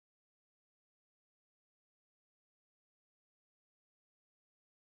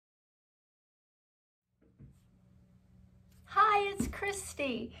Hi, it's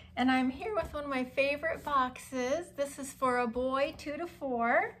Christy, and I'm here with one of my favorite boxes. This is for a boy 2 to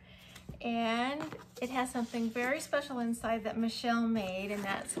 4, and it has something very special inside that Michelle made, and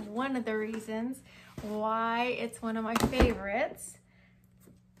that's one of the reasons why it's one of my favorites.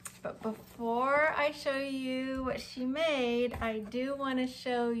 But before I show you what she made, I do want to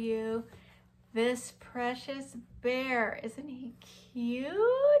show you this precious bear. Isn't he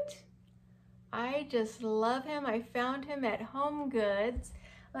cute? I just love him. I found him at Home Goods.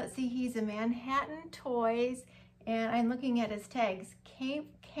 Let's see, he's a Manhattan Toys, and I'm looking at his tags.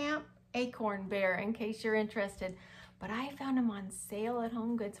 Camp Acorn Bear, in case you're interested. But I found him on sale at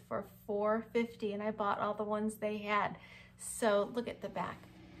Home Goods for $4.50, and I bought all the ones they had. So look at the back.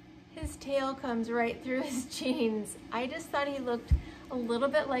 His tail comes right through his jeans. I just thought he looked a little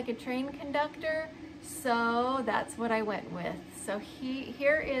bit like a train conductor, so that's what I went with. So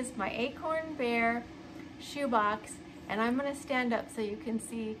here is my Acorn Bear shoebox, and I'm gonna stand up so you can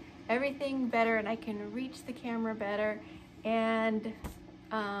see everything better and I can reach the camera better. And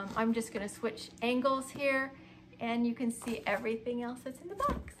I'm just gonna switch angles here and you can see everything else that's in the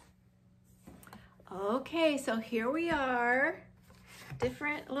box. Okay, so here we are.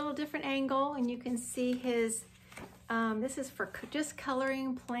 Little different angle, and you can see his, this is for just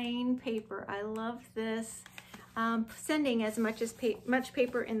coloring plain paper. I love this. Sending as much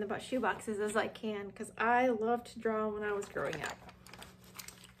paper in the shoe boxes as I can, because I loved to draw when I was growing up.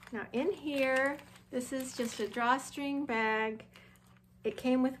 Now in here, this is just a drawstring bag. It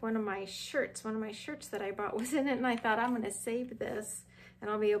came with one of my shirts. One of my shirts that I bought was in it, and I thought, I'm gonna save this and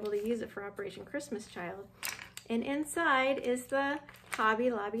I'll be able to use it for Operation Christmas Child. And inside is the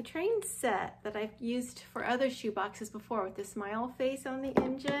Hobby Lobby train set that I've used for other shoe boxes before, with the smile face on the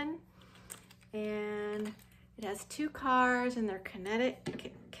engine. And it has 2 cars, and they're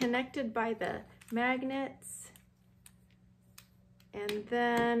connected by the magnets. And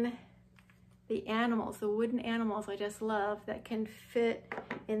then the animals, the wooden animals I just love, that can fit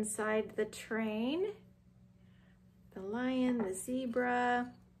inside the train. The lion, the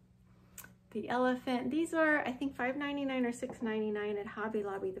zebra, the elephant. These are, I think, $5.99 or $6.99 at Hobby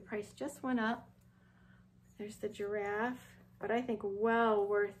Lobby. The price just went up. There's the giraffe, but I think well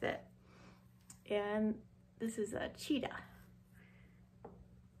worth it. And this is a cheetah.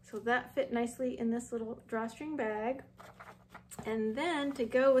 So that fit nicely in this little drawstring bag. And then to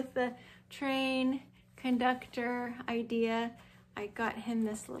go with the train conductor idea, I got him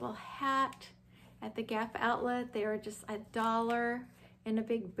this little hat at the Gap outlet. They are just $1 in a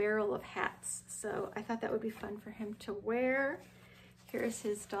big barrel of hats. So I thought that would be fun for him to wear. Here's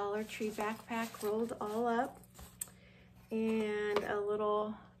his Dollar Tree backpack rolled all up, and a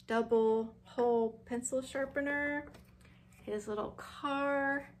little double hole pencil sharpener, his little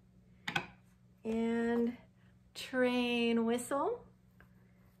car, and train whistle,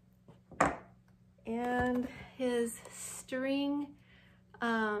 and his string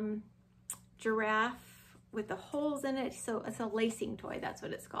giraffe with the holes in it. So it's a lacing toy, that's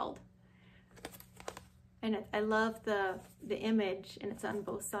what it's called. And I love the image, and it's on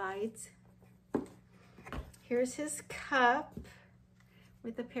both sides. Here's his cup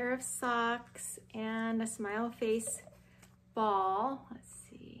with a pair of socks and a smile face ball. Let's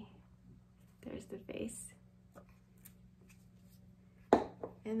see, there's the face.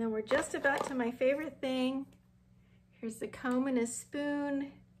 And then we're just about to my favorite thing. Here's the comb and a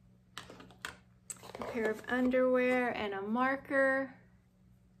spoon, a pair of underwear and a marker,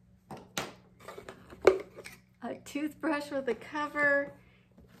 a toothbrush with a cover,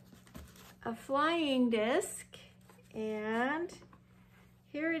 a flying disc, and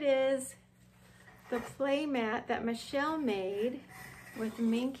here it is, the play mat that Michelle made with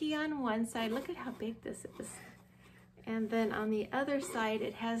Minky on one side. Look at how big this is. And then on the other side,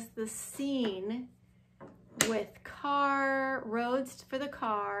 it has the scene with roads for the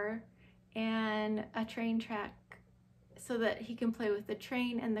car, and a train track so that he can play with the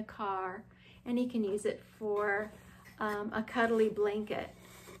train and the car, and he can use it for a cuddly blanket.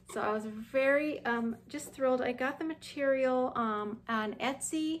 So I was very just thrilled. I got the material on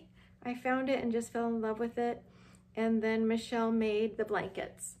Etsy. I found it and just fell in love with it, and then Michelle made the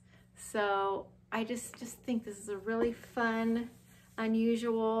blankets. So I just think this is a really fun,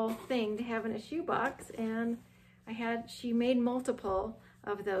 unusual thing to have in a shoebox, and she made multiple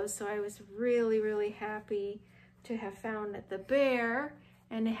of those, so I was really happy to have found the bear,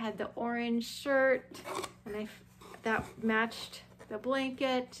 and it had the orange shirt, and that matched the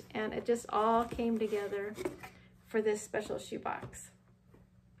blanket, and it just all came together for this special shoebox.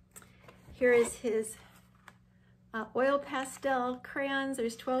 Here is his oil pastel crayons.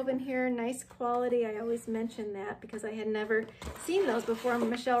 There's 12 in here, nice quality. I always mention that because I had never seen those before.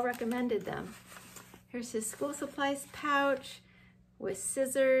 Michelle recommended them. Here's his school supplies pouch with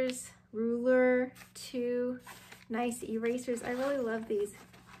scissors, ruler, 2 nice erasers. I really love these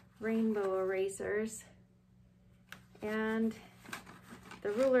rainbow erasers. And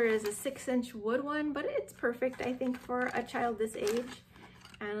the ruler is a 6-inch wood one, but it's perfect, I think, for a child this age.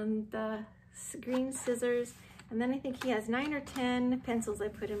 And the green scissors. And then I think he has 9 or 10 pencils I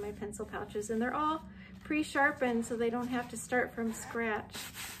put in my pencil pouches, and they're all pre-sharpened so they don't have to start from scratch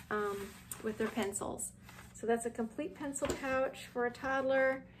with their pencils. So that's a complete pencil pouch for a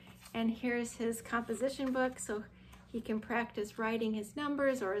toddler. And here's his composition book so he can practice writing his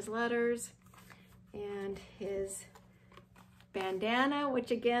numbers or his letters. And his bandana,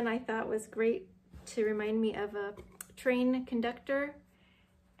 which again I thought was great to remind me of a train conductor.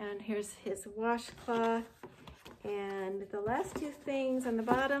 And here's his washcloth. And the last 2 things on the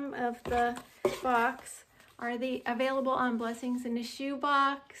bottom of the box are available on Blessings in a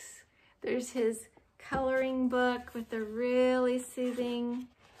Shoebox. There's his coloring book with the really soothing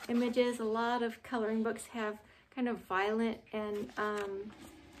images. A lot of coloring books have kind of violent and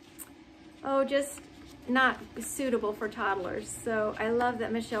just not suitable for toddlers. So I love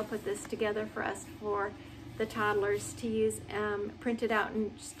that Michelle put this together for us for the toddlers to use, printed out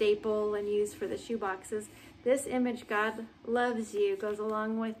and staple and use for the shoe boxes. This image, God loves you, goes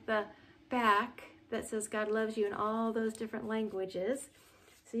along with the back that says God loves you in all those different languages.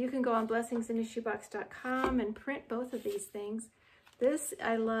 So you can go on blessingsinashoebox.com and print both of these things. This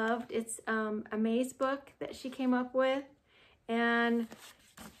I loved. It's a maze book that she came up with. And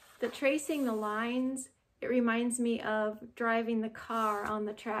the tracing the lines, it reminds me of driving the car on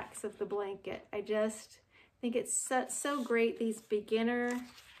the tracks of the blanket. I just think it's so great. These beginner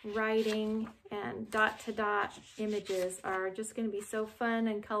writing and dot-to-dot images are just going to be so fun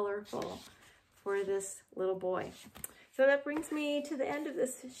and colorful for this little boy. So that brings me to the end of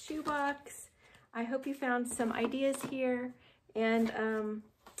this shoebox. I hope you found some ideas here, and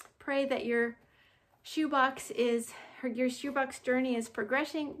pray that your shoebox journey is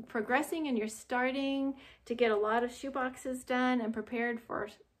progressing, and you're starting to get a lot of shoeboxes done and prepared for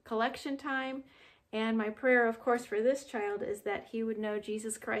collection time. And my prayer, of course, for this child is that he would know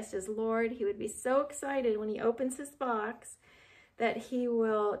Jesus Christ as Lord. He would be so excited when he opens his box that he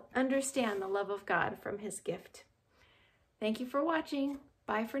will understand the love of God from his gift. Thank you for watching.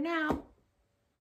 Bye for now.